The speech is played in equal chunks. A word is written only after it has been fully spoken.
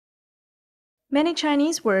Many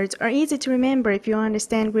Chinese words are easy to remember if you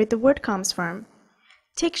understand where the word comes from.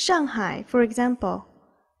 Take Shanghai, for example.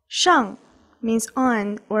 Shang means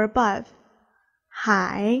on or above.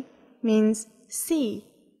 Hai means sea.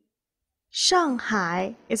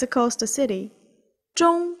 Shanghai is a coastal city.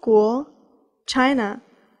 中国, China.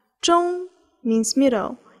 中 means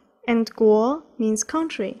middle, and 国 means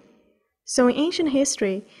country. So in ancient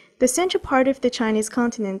history, the central part of the Chinese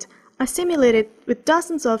continent assimilated with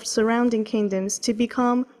dozens of surrounding kingdoms to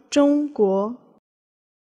become 中国.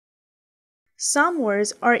 Some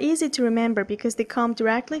words are easy to remember because they come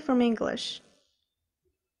directly from English.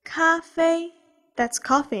 咖啡, that's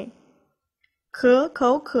coffee. 可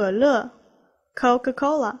口可乐,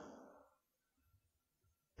 Coca-Cola.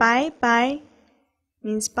 拜拜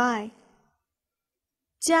means bye.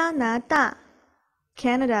 加拿大,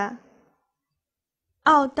 Canada.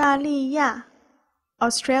 澳大利亚,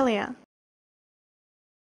 Australia.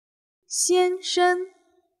 先生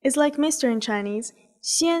is like Mr. in Chinese.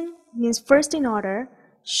 先 means first in order.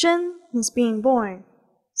 生 means being born.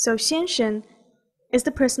 So 先生 is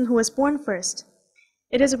the person who was born first.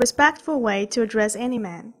 It is a respectful way to address any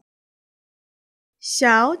man.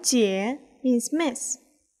 小姐 means miss.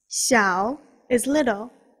 小 is little.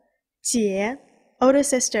 姐, older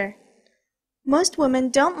sister. Most women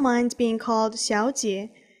don't mind being called 小姐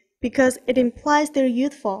because it implies they're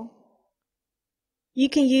youthful. You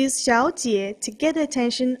can use 小姐 to get the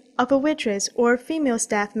attention of a waitress or female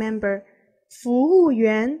staff member. 服务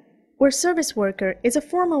员 or service worker is a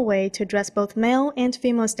formal way to address both male and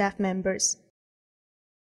female staff members.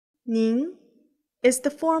 您 is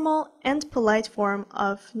the formal and polite form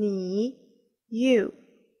of 你, you.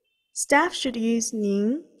 Staff should use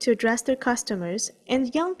您 to address their customers,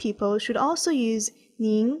 and young people should also use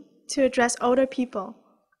您 to address older people.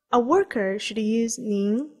 A worker should use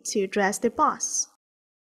您 to address their boss.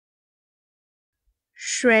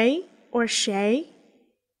 谁 or 谁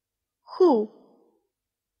Who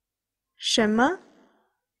什么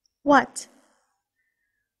What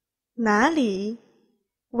哪里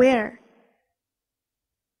Where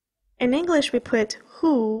In English, we put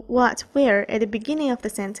who, what, where at the beginning of the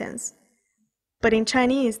sentence. But in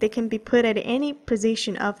Chinese, they can be put at any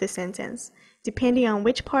position of the sentence, depending on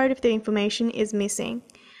which part of the information is missing.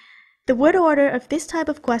 The word order of this type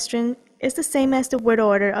of question is the same as the word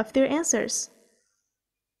order of their answers.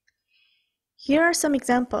 Here are some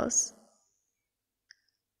examples.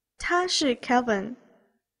 他是 Kelvin.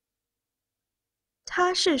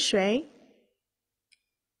 他是谁?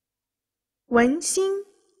 文心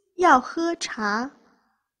要喝茶.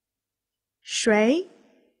 谁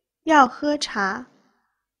要喝茶?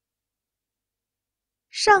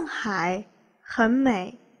 上海很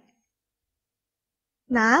美.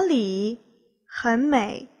 哪里很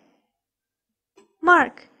美?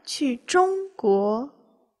 Mark 去中国.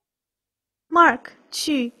 Mark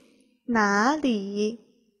去哪里?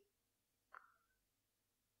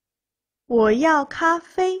 我要咖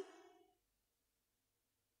啡.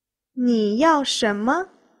 你要什么?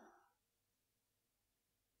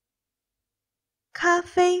 咖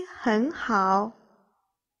啡很好。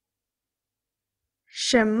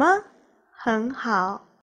什么很好？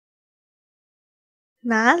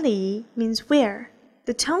哪里 means where.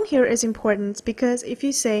 The tone here is important because if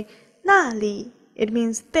you say 那里, it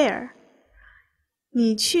means there.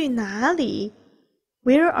 你去哪里?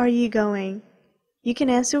 Where are you going? You can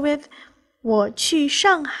answer with 我去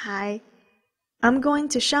上海. I'm going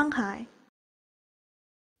to Shanghai.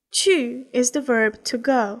 去 is the verb to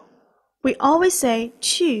go. We always say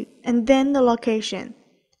去 and then the location.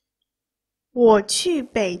 我去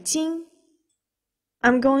北京.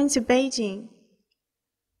 I'm going to Beijing.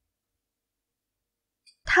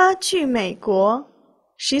 她去美国.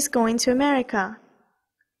 She's going to America.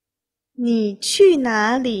 你去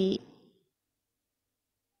哪里?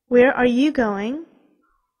 Where are you going?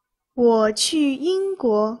 我去英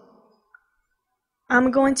国.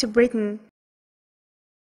 I'm going to Britain.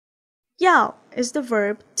 要 is the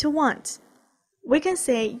verb to want. We can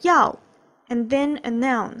say 要 and then a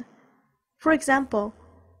noun. For example,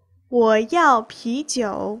 我要啤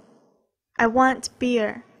酒. I want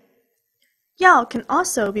beer. 要 can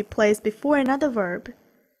also be placed before another verb.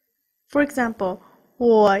 For example,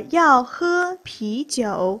 我要喝啤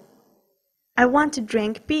酒. I want to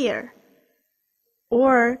drink beer.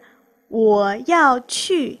 Or 我要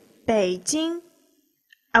去北京.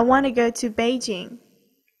 I want to go to Beijing.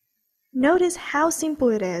 Notice how simple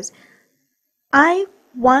it is. I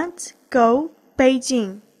want go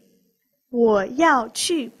Beijing. 我要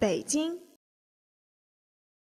去北京.